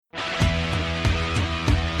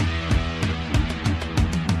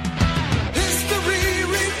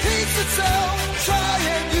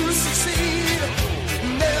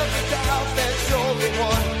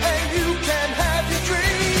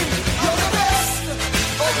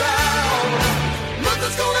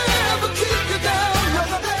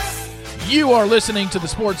You are listening to the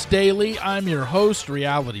Sports Daily. I'm your host,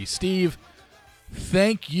 Reality Steve.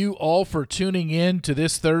 Thank you all for tuning in to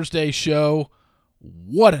this Thursday show.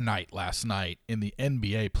 What a night last night in the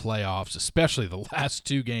NBA playoffs, especially the last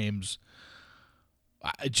two games.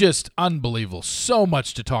 Just unbelievable. So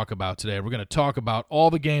much to talk about today. We're going to talk about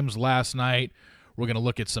all the games last night. We're going to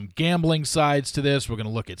look at some gambling sides to this. We're going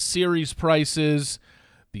to look at series prices,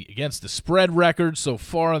 against the spread records so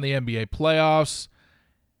far in the NBA playoffs.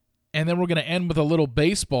 And then we're going to end with a little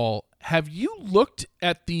baseball. Have you looked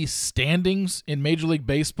at the standings in Major League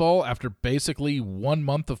Baseball after basically 1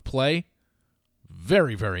 month of play?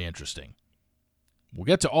 Very, very interesting. We'll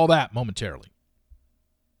get to all that momentarily.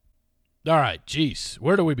 All right, geez,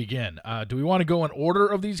 where do we begin? Do we want to go in order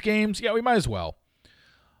of these games? Yeah, we might as well.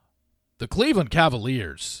 The Cleveland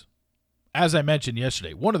Cavaliers, as I mentioned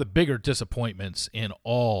yesterday, one of the bigger disappointments in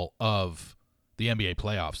all of the NBA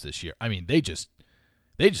playoffs this year. I mean, they just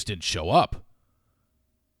didn't show up.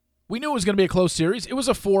 We knew it was going to be a close series. It was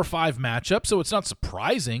a 4-5 matchup, so it's not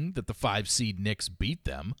surprising that the 5-seed Knicks beat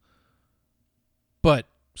them. But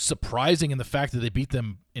surprising in the fact that they beat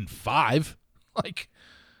them in 5, like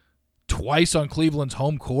twice on Cleveland's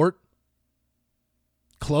home court.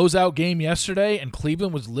 Closeout game yesterday, and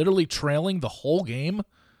Cleveland was literally trailing the whole game.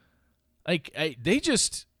 Like,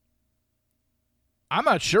 I'm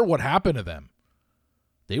not sure what happened to them.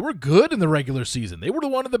 They were good in the regular season. They were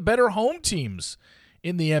one of the better home teams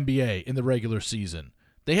in the NBA in the regular season.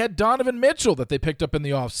 They had Donovan Mitchell that they picked up in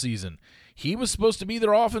the offseason. He was supposed to be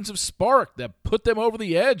their offensive spark that put them over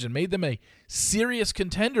the edge and made them a serious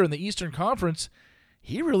contender in the Eastern Conference.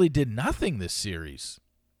 He really did nothing this series.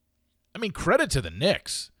 I mean, credit to the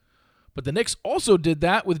Knicks. But the Knicks also did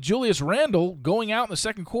that with Julius Randle going out in the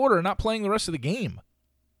second quarter and not playing the rest of the game.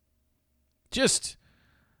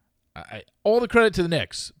 All the credit to the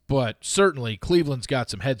Knicks, but certainly Cleveland's got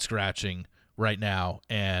some head-scratching right now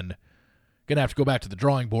and going to have to go back to the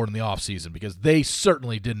drawing board in the offseason because they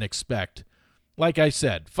certainly didn't expect, like I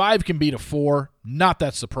said, 5 can beat a 4. Not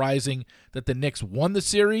that surprising that the Knicks won the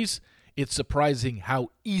series. It's surprising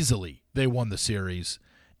how easily they won the series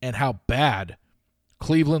and how bad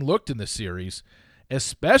Cleveland looked in the series,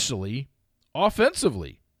 especially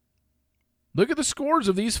offensively. Look at the scores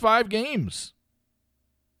of these 5 games.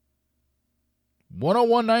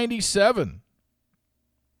 101-97.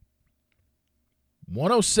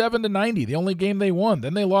 107-90, the only game they won.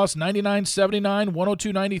 Then they lost 99-79,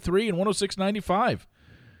 102-93, and 106-95.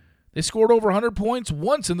 They scored over 100 points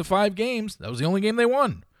once in the 5 games. That was the only game they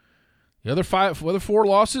won. The other 4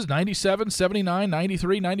 losses, 97, 79,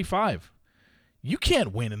 93, 95. You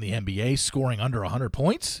can't win in the NBA scoring under 100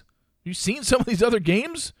 points. You've seen some of these other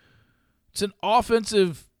games? It's an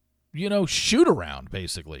offensive, shoot-around,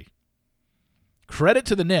 basically. Credit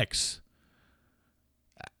to the Knicks.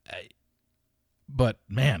 But,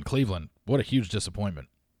 man, Cleveland, what a huge disappointment.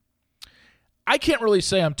 I can't really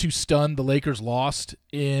say I'm too stunned the Lakers lost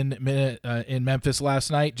in Memphis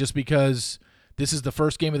last night just because this is the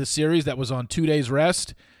first game of the series that was on 2 days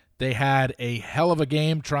rest. They had a hell of a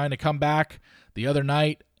game trying to come back the other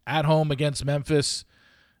night at home against Memphis.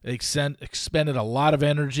 They expended a lot of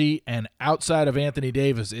energy, and outside of Anthony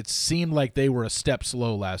Davis, it seemed like they were a step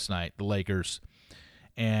slow last night, the Lakers,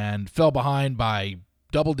 and fell behind by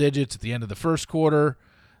double digits at the end of the first quarter.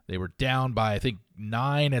 They were down by, I think,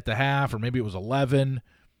 9 at the half, or maybe it was 11,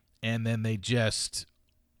 and then they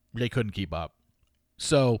couldn't keep up.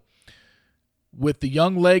 So with the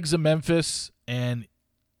young legs of Memphis, and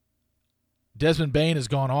Desmond Bane has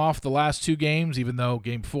gone off the last 2 games, even though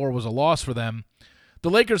Game 4 was a loss for them, the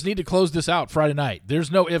Lakers need to close this out Friday night.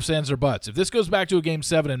 There's no ifs, ands, or buts. If this goes back to a Game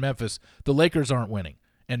 7 in Memphis, the Lakers aren't winning,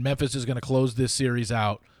 and Memphis is going to close this series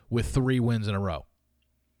out with 3 wins in a row.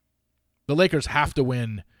 The Lakers have to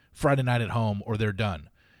win Friday night at home or they're done.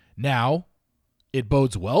 Now, it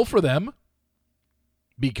bodes well for them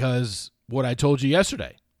because what I told you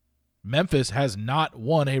yesterday, Memphis has not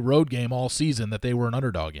won a road game all season that they were an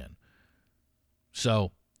underdog in.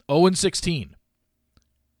 So, 0-16.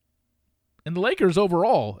 And the Lakers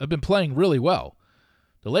overall have been playing really well.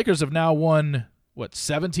 The Lakers have now won,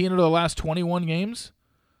 17 of the last 21 games?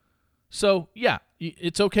 So, yeah,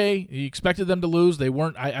 it's okay. You expected them to lose. They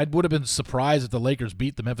weren't. I would have been surprised if the Lakers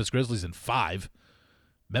beat the Memphis Grizzlies in 5.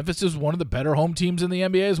 Memphis is one of the better home teams in the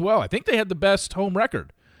NBA as well. I think they had the best home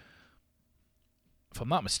record. If I'm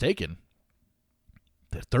not mistaken,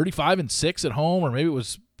 they're 35-6 at home, or maybe it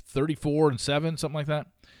was 34-7, something like that.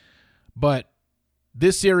 But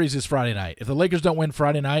this series is Friday night. If the Lakers don't win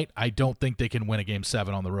Friday night, I don't think they can win a Game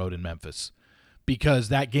 7 on the road in Memphis, because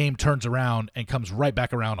that game turns around and comes right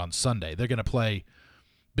back around on Sunday. They're going to play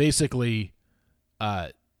basically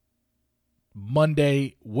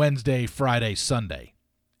Monday, Wednesday, Friday, Sunday.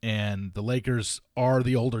 And the Lakers are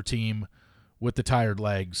the older team with the tired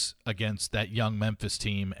legs against that young Memphis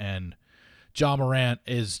team. And Ja Morant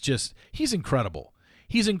is just, he's incredible.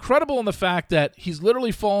 He's incredible in the fact that he's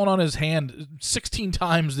literally fallen on his hand 16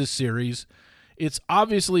 times this series. It's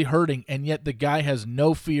obviously hurting, and yet the guy has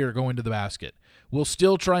no fear going to the basket. Will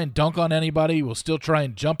still try and dunk on anybody. Will still try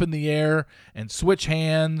and jump in the air and switch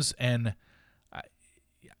hands. And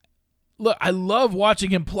look, I love watching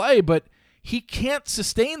him play, but he can't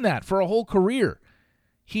sustain that for a whole career.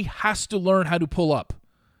 He has to learn how to pull up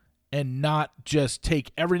and not just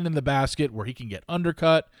take everything in the basket where he can get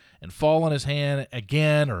undercut and fall on his hand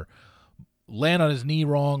again or land on his knee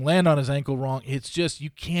wrong, land on his ankle wrong. It's just, you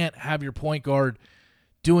can't have your point guard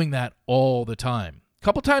doing that all the time. A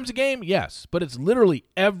couple times a game, yes, but it's literally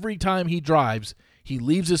every time he drives, he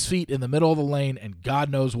leaves his feet in the middle of the lane, and God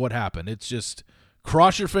knows what happened. It's just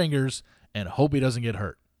cross your fingers and hope he doesn't get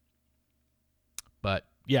hurt. But,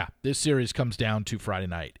 yeah, this series comes down to Friday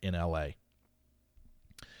night in L.A.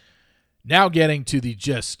 Now getting to the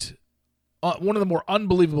just one of the more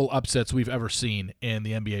unbelievable upsets we've ever seen in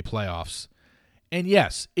the NBA playoffs. And,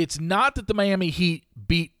 yes, it's not that the Miami Heat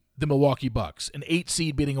beat the Milwaukee Bucks, an 8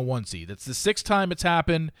 seed beating a 1 seed. That's the 6th time it's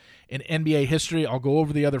happened in NBA history. I'll go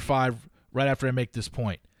over the other 5 right after I make this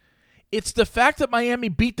point. It's the fact that Miami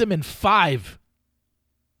beat them in 5.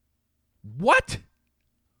 What?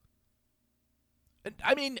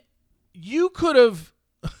 I mean, you could have,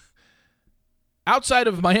 outside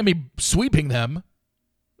of Miami sweeping them,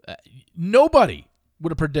 nobody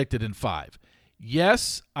would have predicted in 5.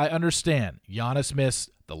 Yes, I understand. Giannis missed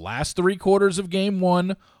the last 3 quarters of Game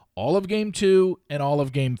 1, all of Game 2, and all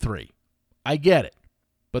of Game 3. I get it.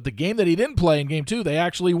 But the game that he didn't play in Game 2, they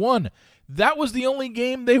actually won. That was the only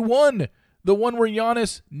game they won, the one where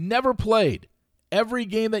Giannis never played. Every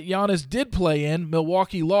game that Giannis did play in,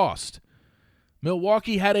 Milwaukee lost.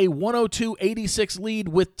 Milwaukee had a 102-86 lead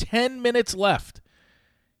with 10 minutes left.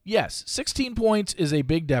 Yes, 16 points is a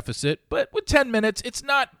big deficit, but with 10 minutes, it's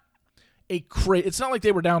not it's not like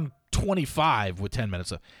they were down 25 with 10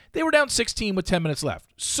 minutes left. They were down 16 with 10 minutes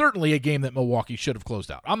left. Certainly a game that Milwaukee should have closed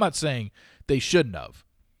out. I'm not saying they shouldn't have.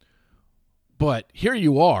 But here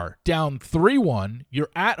you are, down 3-1. You're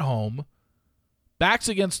at home. Backs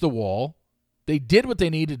against the wall. They did what they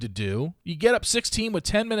needed to do. You get up 16 with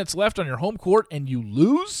 10 minutes left on your home court and you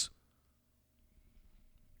lose?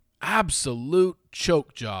 Absolute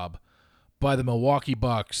choke job by the Milwaukee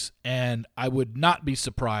Bucks, and I would not be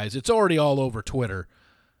surprised. It's already all over Twitter.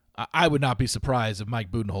 I would not be surprised if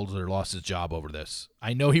Mike Budenholzer lost his job over this.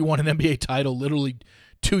 I know he won an NBA title literally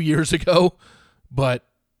 2 years ago, but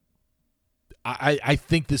I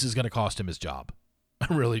think this is going to cost him his job.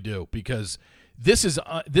 I really do, because this is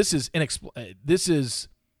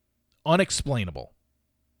unexplainable.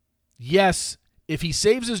 Yes, if he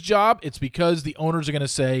saves his job, it's because the owners are going to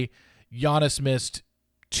say Giannis missed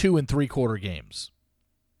 2 3/4 games.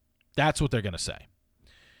 That's what they're going to say.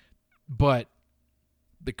 But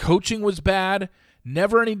the coaching was bad,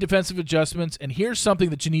 never any defensive adjustments, and here's something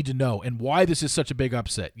that you need to know and why this is such a big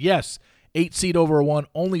upset. Yes, 8 seed over a 1,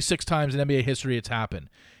 only 6 times in NBA history it's happened.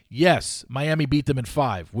 Yes, Miami beat them in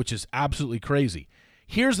 5, which is absolutely crazy.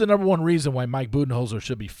 Here's the number one reason why Mike Budenholzer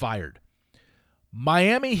should be fired.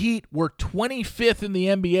 Miami Heat were 25th in the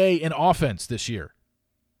NBA in offense this year.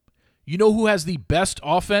 You know who has the best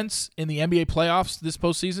offense in the NBA playoffs this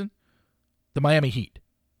postseason? The Miami Heat.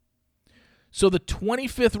 So the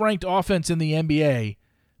 25th ranked offense in the NBA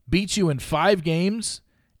beats you in 5 games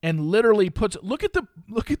and literally puts look at the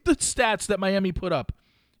stats that Miami put up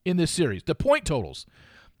in this series. The point totals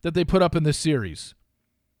that they put up in this series.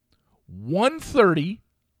 130,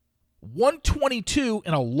 122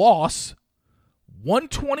 in a loss,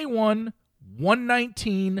 121,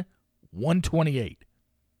 119, 128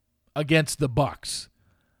 against the Bucks.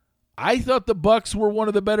 I thought the Bucks were one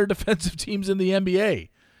of the better defensive teams in the NBA.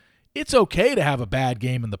 It's okay to have a bad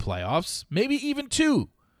game in the playoffs, maybe even 2,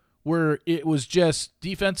 where it was just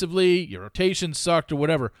defensively, your rotation sucked or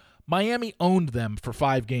whatever. Miami owned them for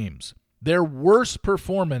 5 games. Their worst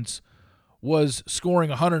performance was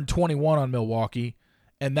scoring 121 on Milwaukee,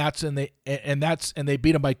 and they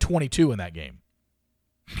beat them by 22 in that game.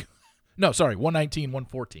 No, sorry, 119,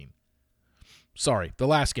 114. Sorry, the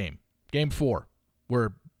last game, Game 4,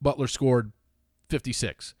 where Butler scored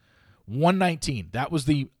 56. 119. That was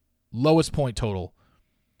the lowest point total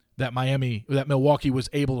that Milwaukee was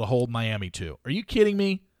able to hold Miami to. Are you kidding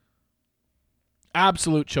me?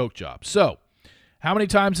 Absolute choke job. So, how many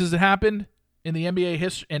times has it happened in the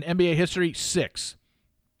NBA history? 6.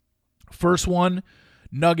 First one,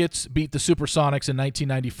 Nuggets beat the Supersonics in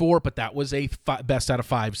 1994, but that was a best out of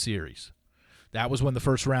 5 series. That was when the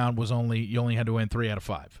first round was you only had to win 3 out of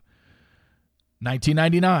 5.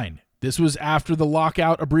 1999, this was after the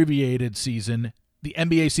lockout abbreviated season. The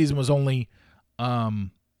NBA season was only, I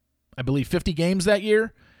believe, 50 games that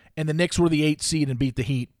year, and the Knicks were the 8th seed and beat the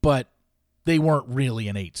Heat, but they weren't really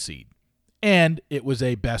an 8th seed. And it was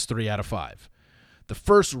a best 3 out of 5. The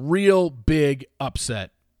first real big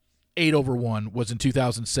upset, 8-1, was in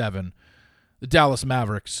 2007. The Dallas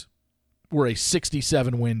Mavericks were a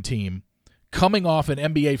 67-win team coming off an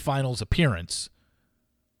NBA Finals appearance.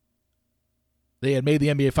 They had made the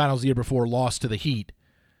NBA Finals the year before, lost to the Heat.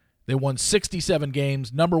 They won 67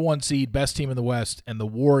 games, number 1 seed, best team in the West, and the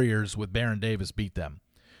Warriors with Baron Davis beat them.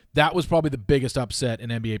 That was probably the biggest upset in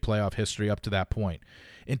NBA playoff history up to that point.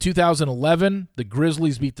 In 2011, the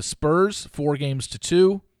Grizzlies beat the Spurs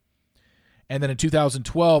 4-2. And then in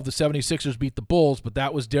 2012, the 76ers beat the Bulls, but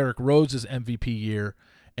that was Derrick Rose's MVP year,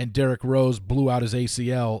 and Derrick Rose blew out his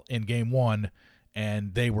ACL in Game 1,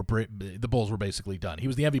 and the Bulls were basically done. He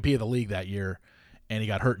was the MVP of the league that year, and he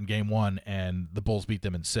got hurt in Game 1, and the Bulls beat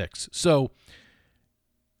them in 6. So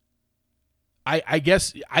I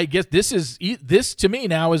guess this to me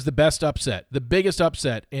now is the best upset, the biggest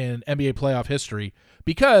upset in NBA playoff history,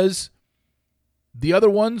 because the other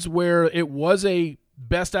ones where it was a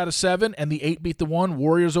best out of 7 and the 8 beat the 1,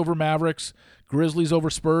 Warriors over Mavericks, Grizzlies over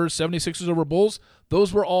Spurs, 76ers over Bulls,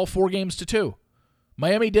 those were all 4-2.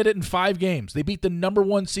 Miami did it in 5 games. They beat the number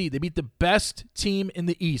 1 seed. They beat the best team in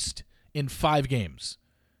the East in 5 games.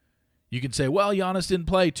 You can say, well, Giannis didn't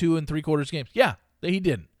play 2 3/4 games. Yeah, he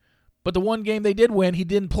didn't. But the one game they did win, he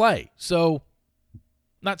didn't play. So,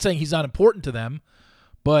 not saying he's not important to them,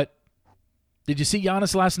 but did you see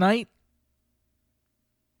Giannis last night?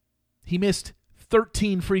 He missed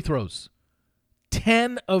 13 free throws,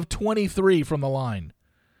 10 of 23 from the line.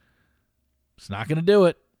 It's not going to do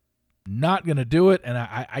it. Not going to do it, and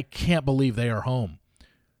I can't believe they are home.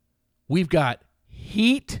 We've got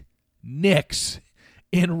Heat Knicks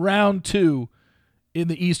in round 2 in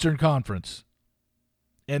the Eastern Conference.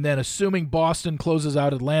 And then assuming Boston closes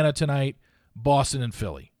out Atlanta tonight, Boston and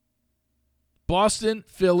Philly. Boston,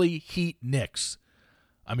 Philly, Heat, Knicks.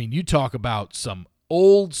 I mean, you talk about some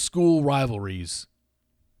old school rivalries.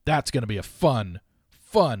 That's going to be a fun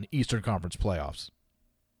Eastern Conference playoffs.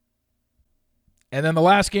 And then the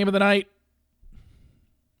last game of the night,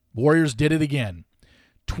 Warriors did it again.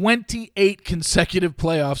 28 consecutive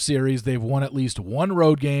playoff series. They've won at least one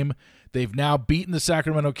road game. They've now beaten the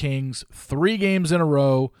Sacramento Kings 3 games in a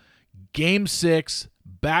row. Game 6,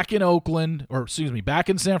 back in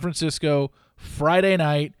San Francisco, Friday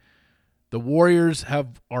night. The Warriors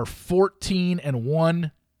are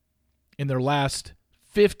 14-1 in their last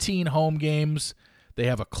 15 home games. They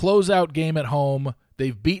have a closeout game at home.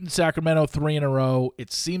 They've beaten Sacramento 3 in a row.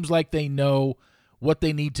 It seems like they know what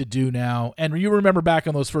they need to do now. And you remember back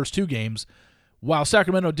on those first 2 games, while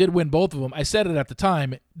Sacramento did win both of them, I said it at the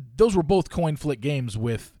time, those were both coin flip games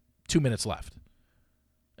with 2 minutes left.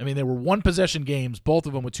 I mean, they were 1-possession games, both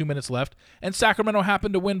of them with 2 minutes left, and Sacramento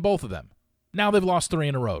happened to win both of them. Now they've lost 3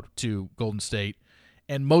 in a row to Golden State,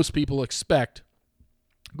 and most people expect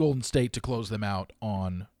Golden State to close them out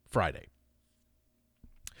on Friday.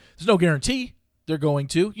 There's no guarantee they're going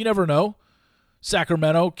to. You never know.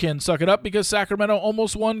 Sacramento can suck it up because Sacramento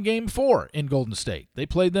almost won Game 4 in Golden State. They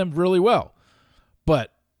played them really well.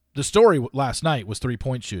 But the story last night was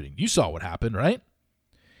 3-point shooting. You saw what happened, right?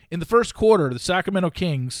 In the first quarter, the Sacramento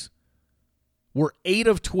Kings were 8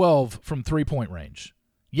 of 12 from 3-point range,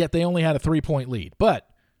 yet they only had a 3-point lead. But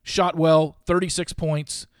shot well, 36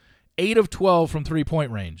 points, 8 of 12 from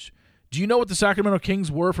 3-point range. Do you know what the Sacramento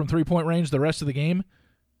Kings were from 3-point range the rest of the game?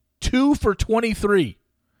 2 for 23.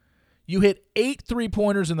 You hit 8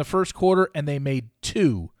 3-pointers in the first quarter, and they made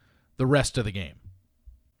 2 the rest of the game.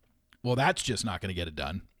 Well, that's just not going to get it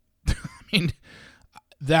done. I mean,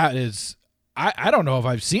 that is – I don't know if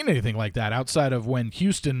I've seen anything like that outside of when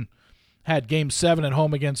Houston had Game 7 at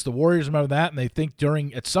home against the Warriors. Remember that? And they think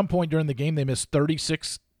at some point during the game they missed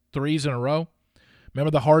 36 threes in a row. Remember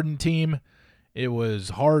the Harden team? It was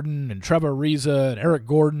Harden and Trevor Ariza and Eric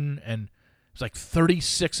Gordon, and it was like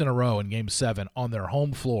 36 in a row in Game 7 on their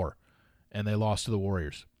home floor, and they lost to the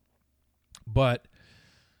Warriors. But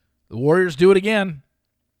the Warriors do it again.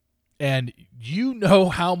 And do you know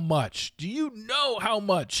how much the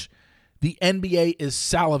NBA is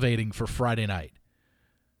salivating for Friday night?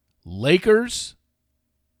 Lakers,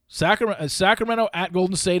 Sacramento at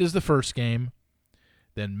Golden State is the first game.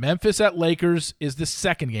 Then Memphis at Lakers is the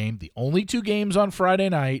second game. The only 2 games on Friday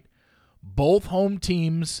night. Both home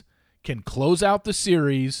teams can close out the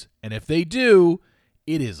series. And if they do,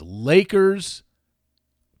 It is Lakers,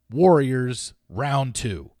 Warriors, round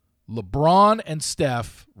 2. LeBron and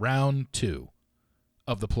Steph, round 2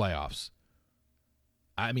 of the playoffs.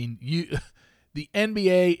 I mean, the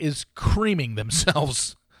NBA is creaming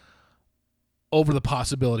themselves over the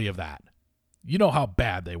possibility of that. You know how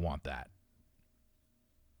bad they want that.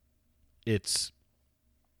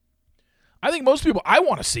 I think most people, I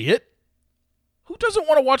want to see it. Who doesn't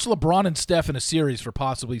want to watch LeBron and Steph in a series for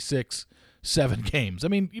possibly 6-7 games? I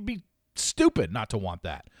mean, you'd be stupid not to want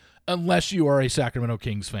that, unless you are a Sacramento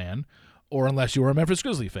Kings fan or unless you are a Memphis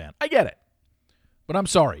Grizzlies fan. I get it. But I'm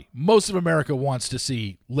sorry. Most of America wants to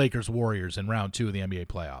see Lakers-Warriors in round 2 of the NBA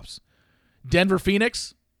playoffs.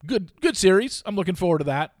 Denver-Phoenix, good series. I'm looking forward to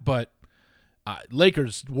that. But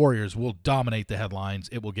Lakers-Warriors will dominate the headlines.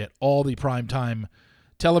 It will get all the primetime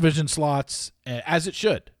television slots, as it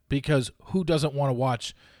should, because who doesn't want to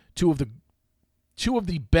watch two of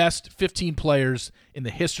the best 15 players in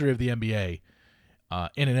the history of the NBA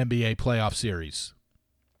in an NBA playoff series?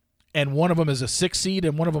 And one of them is a 6 seed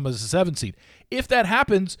and one of them is a 7 seed. If that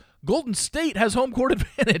happens, Golden State has home court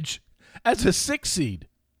advantage as a 6 seed.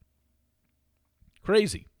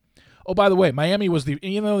 Crazy. Oh, by the way, Miami was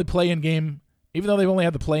even though they've only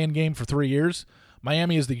had the play-in game for 3 years,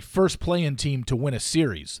 Miami is the first play-in team to win a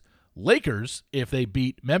series. Lakers, if they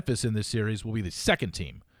beat Memphis in this series, will be the second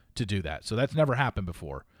team to do that. So that's never happened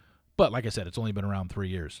before. But like I said, it's only been around 3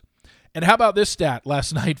 years. And how about this stat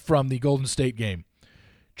last night from the Golden State game?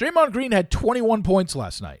 Draymond Green had 21 points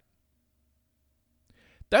last night.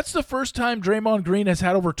 That's the first time Draymond Green has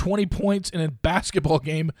had over 20 points in a basketball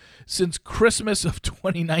game since Christmas of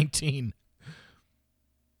 2019.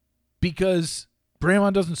 Because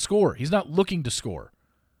Draymond doesn't score. He's not looking to score.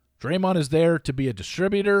 Draymond is there to be a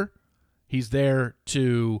distributor. He's there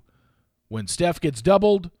to, when Steph gets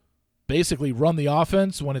doubled, basically run the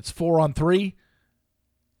offense when it's 4-on-3,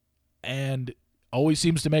 and always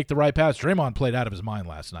seems to make the right pass. Draymond played out of his mind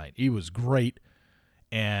last night. He was great,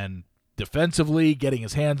 and defensively, getting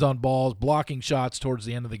his hands on balls, blocking shots towards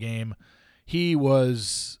the end of the game. He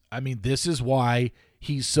was, this is why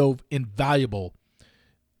he's so invaluable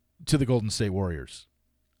to the Golden State Warriors.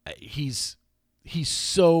 He is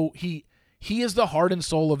the heart and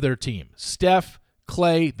soul of their team. Steph,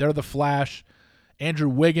 Clay, they're the Flash. Andrew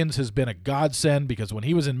Wiggins has been a godsend because when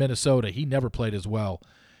he was in Minnesota, he never played as well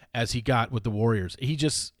as he got with the Warriors.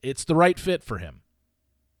 It's the right fit for him.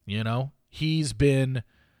 You know, he's been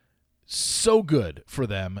so good for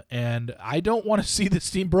them, and I don't want to see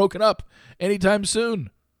this team broken up anytime soon.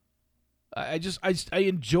 I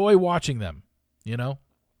enjoy watching them, you know.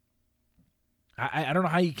 I don't know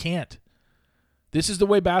how you can't. This is the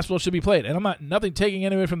way basketball should be played. And I'm nothing taking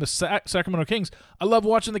away from the Sacramento Kings. I love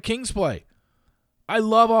watching the Kings play. I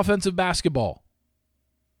love offensive basketball.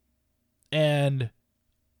 And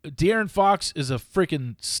De'Aaron Fox is a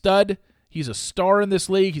freaking stud. He's a star in this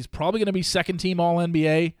league. He's probably going to be second-team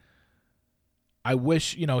All-NBA. I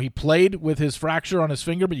wish, he played with his fracture on his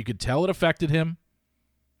finger, but you could tell it affected him,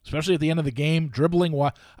 especially at the end of the game. Dribbling,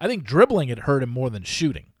 I think dribbling it hurt him more than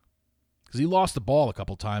shooting because he lost the ball a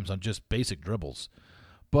couple times on just basic dribbles.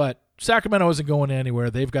 But Sacramento isn't going anywhere.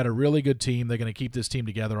 They've got a really good team. They're going to keep this team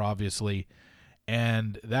together, obviously.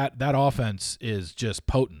 And that offense is just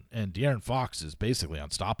potent, and De'Aaron Fox is basically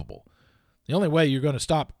unstoppable. The only way you're going to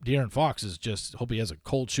stop De'Aaron Fox is just hope he has a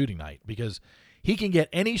cold shooting night, because he can get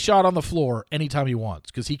any shot on the floor anytime he wants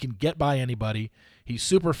because he can get by anybody. He's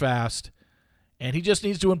super fast, and he just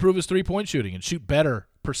needs to improve his three-point shooting and shoot better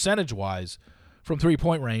percentage-wise from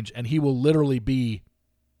three-point range, and he will literally be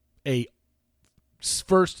a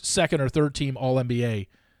first, second, or third-team All-NBA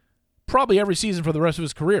probably every season for the rest of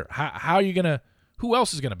his career. How are you going to – who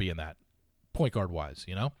else is going to be in that point guard-wise,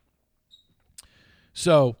 you know?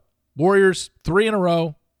 So, Warriors 3 in a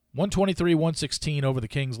row. 123-116 over the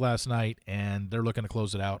Kings last night, and they're looking to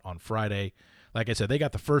close it out on Friday. Like I said, they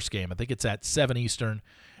got the first game. I think it's at 7 Eastern,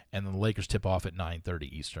 and then the Lakers tip off at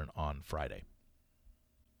 9:30 Eastern on Friday.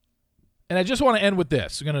 And I just want to end with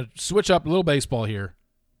this. I'm going to switch up a little baseball here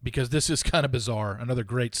because this is kind of bizarre. Another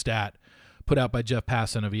great stat put out by Jeff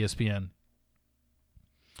Passan of ESPN.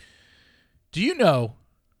 Do you know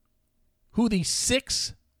who the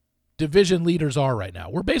 6 division leaders are right now?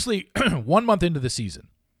 We're basically 1 month into the season.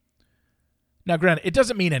 Now, granted, it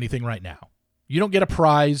doesn't mean anything right now. You don't get a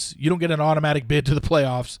prize. You don't get an automatic bid to the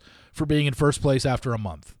playoffs for being in first place after a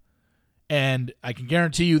month. And I can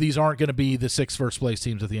guarantee you these aren't going to be the 6 first-place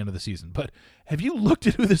teams at the end of the season. But have you looked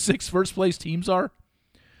at who the 6 first-place teams are?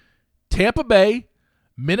 Tampa Bay,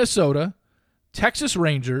 Minnesota, Texas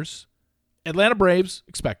Rangers, Atlanta Braves,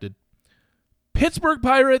 expected, Pittsburgh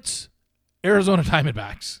Pirates, Arizona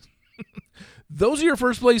Diamondbacks. Those are your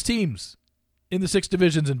first-place teams in the 6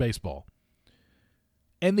 divisions in baseball.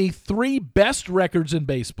 And the 3 best records in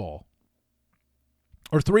baseball,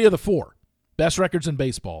 or 3 of the 4 best records in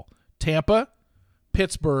baseball, Tampa,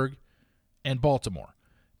 Pittsburgh, and Baltimore.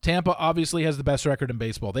 Tampa obviously has the best record in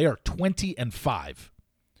baseball. They are 20-5.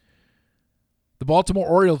 The Baltimore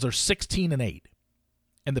Orioles are 16-8.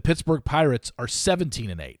 And the Pittsburgh Pirates are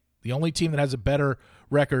 17-8. The only team that has a better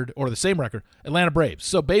record, or the same record, Atlanta Braves.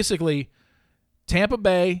 So basically, Tampa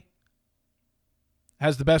Bay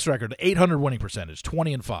has the best record, 800 winning percentage,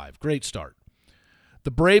 20-5. Great start.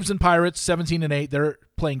 The Braves and Pirates, 17-8. They're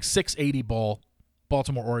playing 680 ball.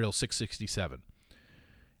 Baltimore Orioles, 667.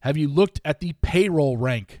 Have you looked at the payroll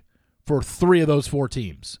rank for 3 of those 4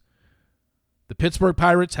 teams? The Pittsburgh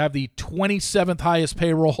Pirates have the 27th highest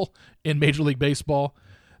payroll in Major League Baseball.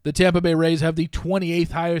 The Tampa Bay Rays have the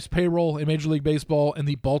 28th highest payroll in Major League Baseball, and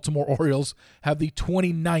the Baltimore Orioles have the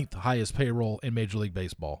 29th highest payroll in Major League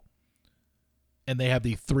Baseball. And they have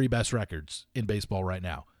the 3 best records in baseball right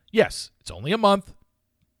now. Yes, it's only a month.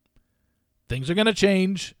 Things are going to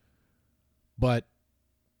change, but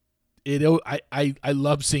I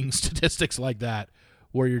love seeing statistics like that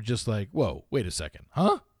where you're just like, whoa, wait a second,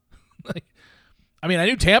 huh? I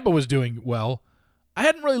knew Tampa was doing well. I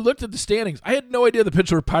hadn't really looked at the standings. I had no idea the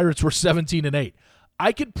Pittsburgh Pirates were 17-8.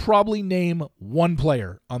 I could probably name 1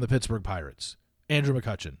 player on the Pittsburgh Pirates, Andrew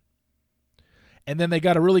McCutchen. And then they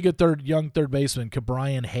got a really good young third baseman,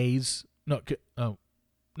 Ke'Bryan Hayes. No,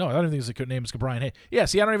 I don't think his name is Ke'Bryan Hayes. Yeah,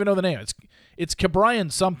 see, I don't even know the name. It's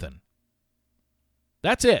Ke'Bryan something.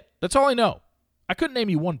 That's it. That's all I know. I couldn't name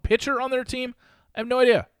you 1 pitcher on their team. I have no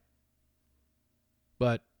idea.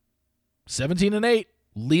 But 17-8,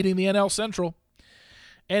 leading the NL Central.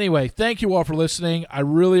 Anyway, thank you all for listening. I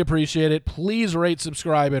really appreciate it. Please rate,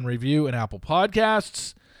 subscribe, and review in Apple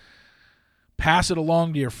Podcasts. Pass it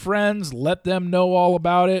along to your friends. Let them know all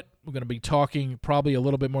about it. We're going to be talking probably a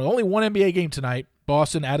little bit more. Only 1 NBA game tonight,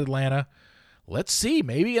 Boston at Atlanta. Let's see.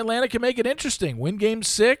 Maybe Atlanta can make it interesting. Win Game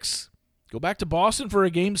 6. Go back to Boston for a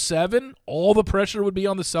Game 7. All the pressure would be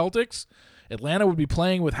on the Celtics. Atlanta would be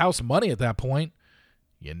playing with house money at that point.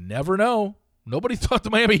 You never know. Nobody thought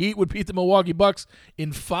the Miami Heat would beat the Milwaukee Bucks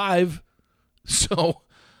in 5. So,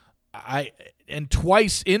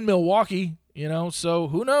 twice in Milwaukee, so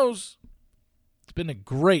who knows? It's been a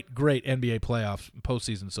great, great NBA playoff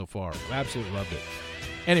postseason so far. Absolutely loved it.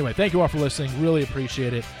 Anyway, thank you all for listening. Really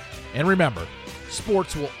appreciate it. And remember,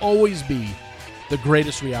 sports will always be the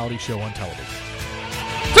greatest reality show on television.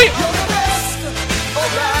 See ya!